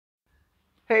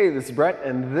Hey, this is Brett,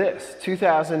 and this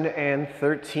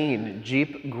 2013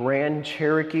 Jeep Grand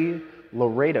Cherokee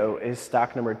Laredo is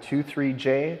stock number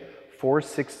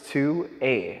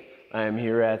 23J462A. I am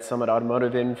here at Summit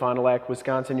Automotive in Fond du Lac,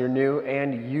 Wisconsin, your new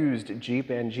and used Jeep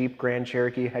and Jeep Grand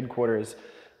Cherokee headquarters.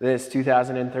 This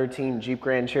 2013 Jeep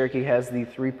Grand Cherokee has the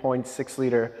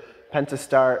 3.6-liter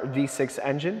Pentastar V6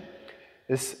 engine.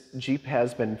 This Jeep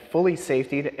has been fully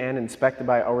safetied and inspected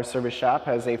by our service shop,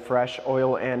 has a fresh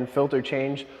oil and filter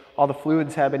change. All the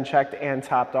fluids have been checked and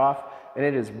topped off, and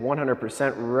it is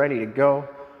 100% ready to go.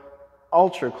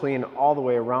 Ultra clean all the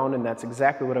way around, and that's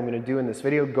exactly what I'm going to do in this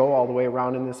video. Go all the way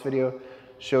around in this video,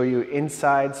 show you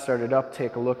inside, start it up,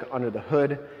 take a look under the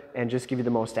hood, and just give you the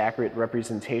most accurate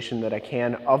representation that I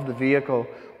can of the vehicle.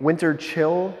 Winter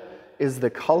Chill is the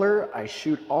color. I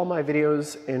shoot all my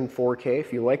videos in 4K.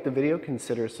 If you like the video,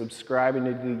 consider subscribing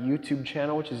to the YouTube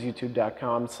channel, which is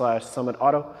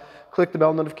youtube.com/summitauto. Click the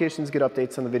bell notifications, get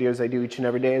updates on the videos I do each and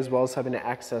every day, as well as having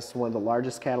access to one of the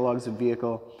largest catalogs of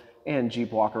vehicle and Jeep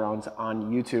walkarounds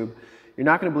on YouTube. You're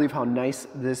not going to believe how nice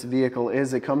this vehicle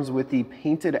is. It comes with the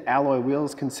painted alloy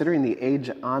wheels. Considering the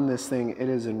age on this thing, it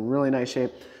is in really nice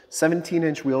shape.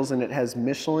 17-inch wheels, and it has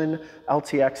Michelin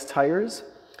L.T.H tires.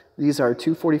 These are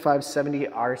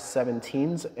 245/70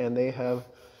 R17s, and they have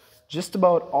just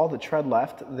about all the tread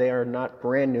left. They are not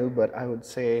brand new, but I would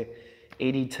say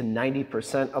 80 to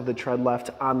 90% of the tread left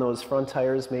on those front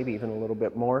tires, maybe even a little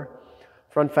bit more.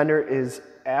 Front fender is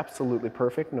absolutely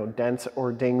perfect, no dents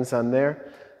or dings on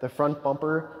there. The front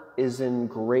bumper is in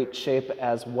great shape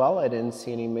as well. I didn't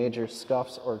see any major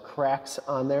scuffs or cracks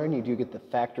on there, and you do get the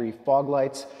factory fog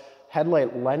lights.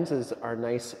 Headlight lenses are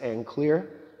nice and clear.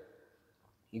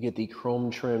 You get the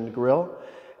chrome trimmed grille,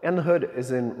 and the hood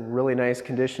is in really nice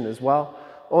condition as well.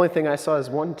 Only thing I saw is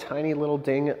one tiny little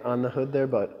ding on the hood there,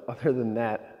 but other than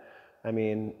that, I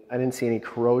mean, I didn't see any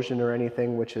corrosion or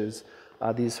anything, which is,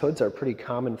 these hoods are pretty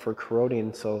common for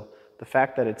corroding, so the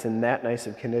fact that it's in that nice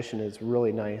of condition is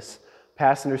really nice.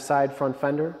 Passenger side front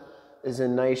fender is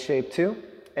in nice shape too,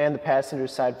 and the passenger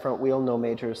side front wheel, no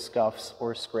major scuffs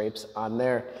or scrapes on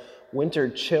there. Winter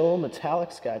Chill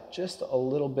Metallic's got just a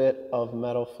little bit of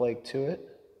metal flake to it.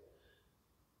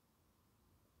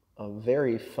 A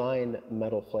very fine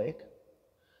metal flake.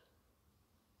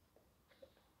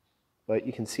 But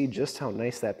you can see just how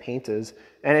nice that paint is.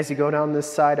 And as you go down this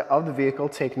side of the vehicle,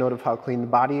 take note of how clean the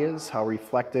body is, how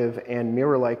reflective and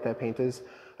mirror-like that paint is.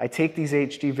 I take these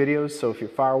HD videos, so if you're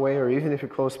far away or even if you're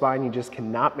close by and you just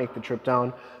cannot make the trip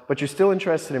down, but you're still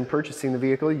interested in purchasing the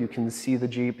vehicle, you can see the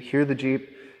Jeep, hear the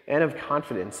Jeep, and have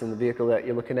confidence in the vehicle that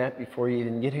you're looking at before you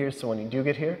even get here. So when you do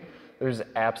get here, there's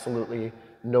absolutely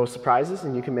no surprises,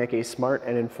 and you can make a smart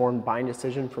and informed buying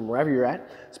decision from wherever you're at.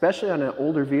 Especially on an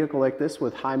older vehicle like this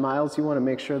with high miles, you want to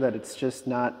make sure that it's just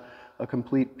not a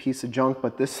complete piece of junk.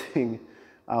 But this thing,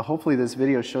 hopefully this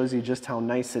video shows you just how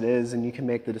nice it is, and you can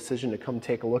make the decision to come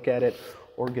take a look at it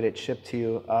or get it shipped to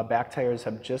you. Back tires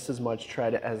have just as much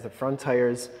tread as the front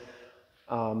tires.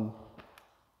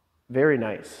 Very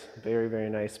nice, very, very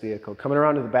nice vehicle. Coming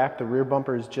around to the back, the rear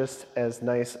bumper is just as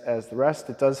nice as the rest.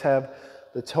 It does have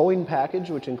the towing package,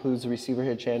 which includes the receiver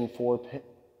hitch and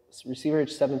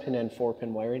 7-pin and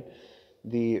 4-pin wiring.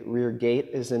 The rear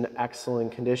gate is in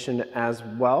excellent condition as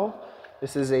well.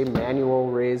 This is a manual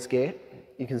raised gate.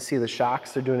 You can see the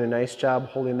shocks, they're doing a nice job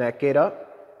holding that gate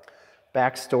up.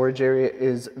 Back storage area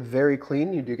is very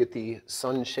clean. You do get the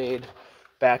sunshade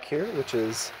back here, which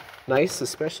is nice,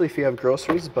 especially if you have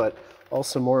groceries, but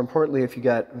also more importantly, if you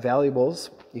got valuables,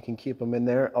 you can keep them in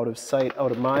there, out of sight,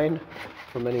 out of mind,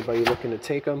 from anybody looking to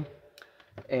take them.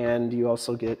 And you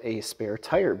also get a spare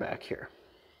tire back here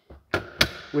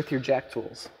with your jack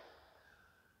tools.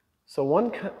 So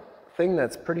one thing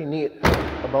that's pretty neat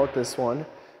about this one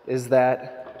is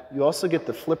that you also get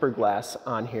the flipper glass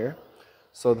on here.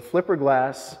 So the flipper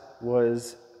glass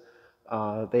was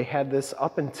they had this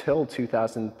up until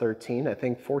 2013. I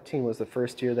think 14 was the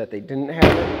first year that they didn't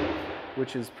have it,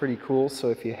 which is pretty cool. So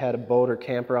if you had a boat or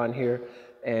camper on here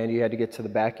and you had to get to the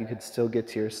back, you could still get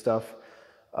to your stuff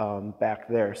back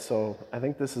there. So I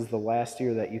think this is the last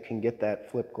year that you can get that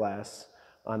flip glass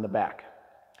on the back.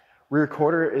 Rear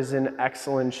quarter is in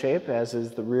excellent shape, as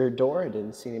is the rear door. I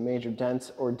didn't see any major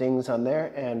dents or dings on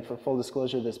there. And for full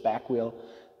disclosure, this back wheel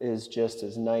is just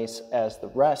as nice as the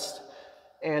rest.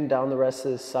 And down the rest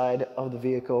of this side of the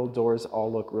vehicle, doors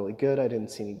all look really good. I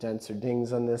didn't see any dents or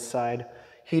dings on this side.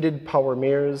 Heated power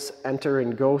mirrors, enter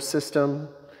and go system.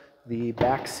 The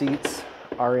back seats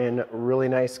are in really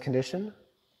nice condition.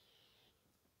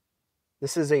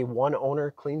 This is a one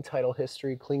owner, clean title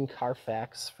history, clean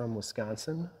CARFAX from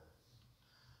Wisconsin.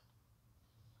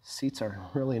 Seats are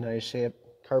in really nice shape.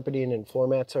 carpeting and floor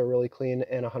mats are really clean,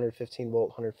 and 115 volt,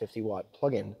 150 watt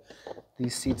plug-in.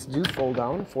 These seats do fold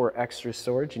down for extra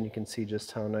storage, and you can see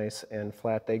just how nice and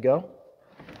flat they go.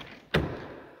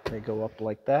 They go up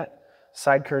like that.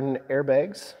 Side curtain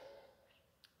airbags.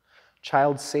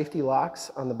 Child safety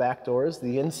locks on the back doors.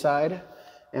 The inside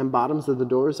and bottoms of the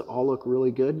doors all look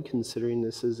really good, considering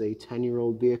this is a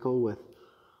 10-year-old vehicle with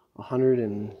I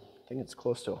think it's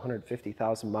close to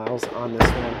 150,000 miles on this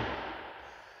one.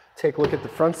 Take a look at the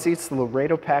front seats. The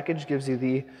Laredo package gives you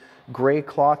the gray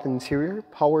cloth interior,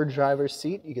 power driver's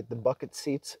seat. You get the bucket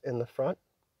seats in the front.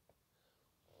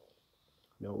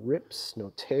 No rips,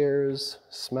 no tears,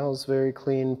 smells very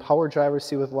clean. Power driver's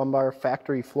seat with lumbar,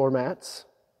 factory floor mats.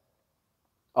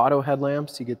 Auto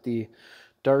headlamps, you get the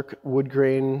dark wood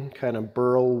grain kind of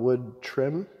burl wood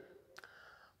trim.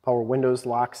 Power windows,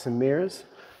 locks, and mirrors.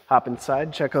 Hop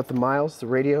inside, check out the miles, the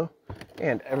radio,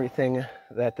 and everything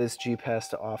that this Jeep has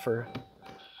to offer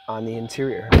on the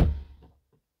interior.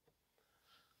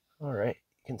 All right,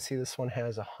 you can see this one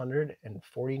has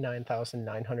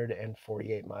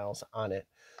 149,948 miles on it.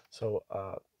 So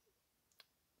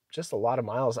just a lot of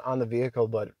miles on the vehicle,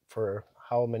 but for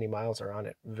how many miles are on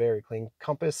it, very clean.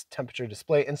 Compass, temperature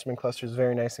display, instrument cluster is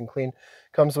very nice and clean.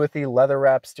 Comes with the leather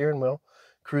wrap steering wheel.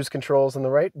 Cruise controls on the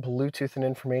right, Bluetooth and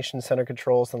information center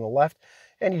controls on the left,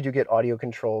 and you do get audio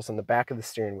controls on the back of the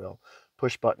steering wheel.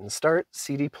 Push button start,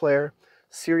 CD player,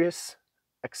 Sirius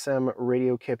XM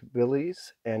radio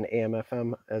capabilities, and AM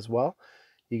FM as well.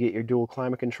 You get your dual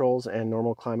climate controls and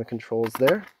normal climate controls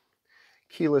there.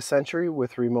 Keyless entry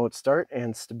with remote start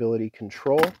and stability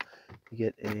control. You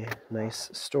get a nice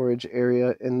storage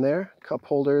area in there, cup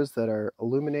holders that are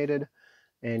illuminated,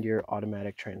 and your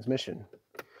automatic transmission.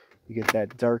 You get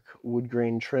that dark wood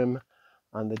grain trim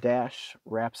on the dash,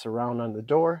 wraps around on the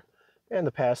door, and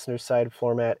the passenger side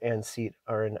floor mat and seat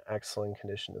are in excellent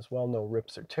condition as well. No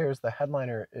rips or tears. The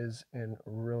headliner is in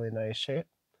really nice shape.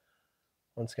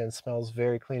 Once again, smells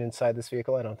very clean inside this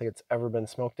vehicle. I don't think it's ever been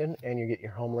smoked in. And you get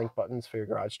your Homelink buttons for your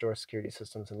garage door security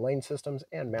systems and lane systems,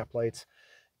 and map lights,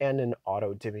 and an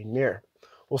auto dimming mirror.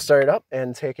 We'll start it up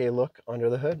and take a look under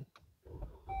the hood.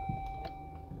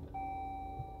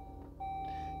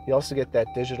 You also get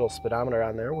that digital speedometer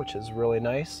on there, which is really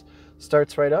nice.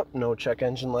 Starts right up, no check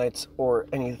engine lights or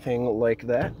anything like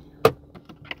that.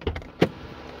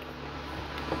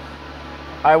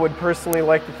 I would personally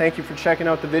like to thank you for checking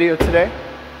out the video today.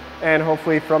 And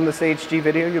hopefully from this HD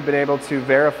video, you've been able to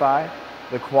verify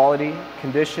the quality,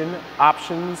 condition,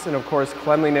 options, and of course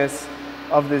cleanliness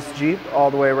of this Jeep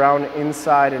all the way around,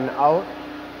 inside and out.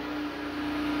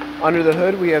 Under the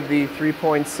hood, we have the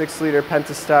 3.6-liter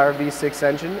Pentastar V6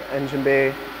 engine. Engine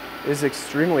bay is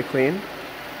extremely clean,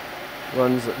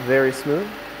 runs very smooth.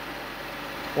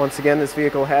 Once again, this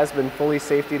vehicle has been fully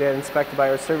safetied and inspected by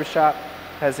our service shop,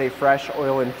 has a fresh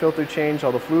oil and filter change.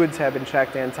 All the fluids have been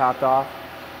checked and topped off.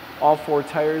 All 4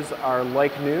 tires are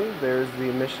like new. There's the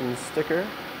emissions sticker.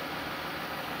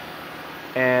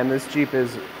 And this Jeep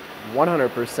is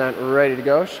 100% ready to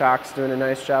go. Shock's doing a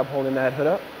nice job holding that hood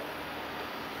up.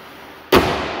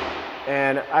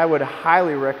 And I would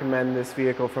highly recommend this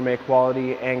vehicle from a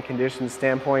quality and condition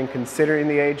standpoint. Considering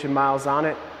the age and miles on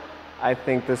it, I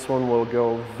think this one will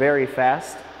go very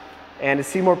fast. And to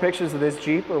see more pictures of this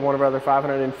Jeep or one of our other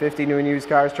 550 new and used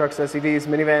cars, trucks, SUVs,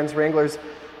 minivans, Wranglers,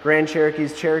 Grand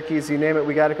Cherokees, Cherokees, you name it,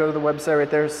 we got to go to the website right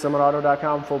there,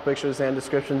 summitauto.com. Full pictures and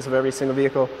descriptions of every single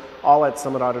vehicle, all at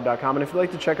summitauto.com. And if you'd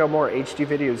like to check out more HD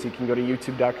videos, you can go to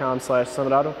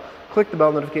youtube.com/summitauto. Click the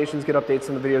bell notifications, get updates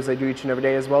on the videos I do each and every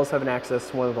day, as well as having access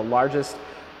to one of the largest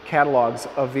catalogs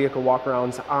of vehicle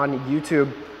walkarounds on YouTube.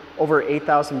 Over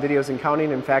 8,000 videos and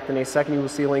counting. In fact, in a second you will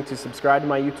see a link to subscribe to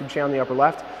my YouTube channel in the upper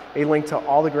left, a link to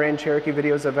all the Grand Cherokee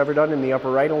videos I've ever done in the upper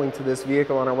right, a link to this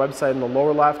vehicle on our website in the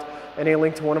lower left, and a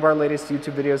link to one of our latest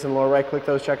YouTube videos in the lower right. Click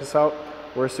those, check us out.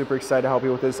 We're super excited to help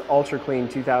you with this ultra clean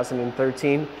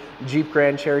 2013 Jeep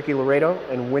Grand Cherokee Laredo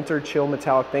and Winter Chill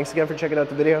Metallic. Thanks again for checking out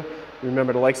the video.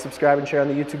 Remember to like, subscribe, and share on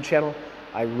the YouTube channel.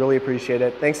 I really appreciate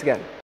it. Thanks again.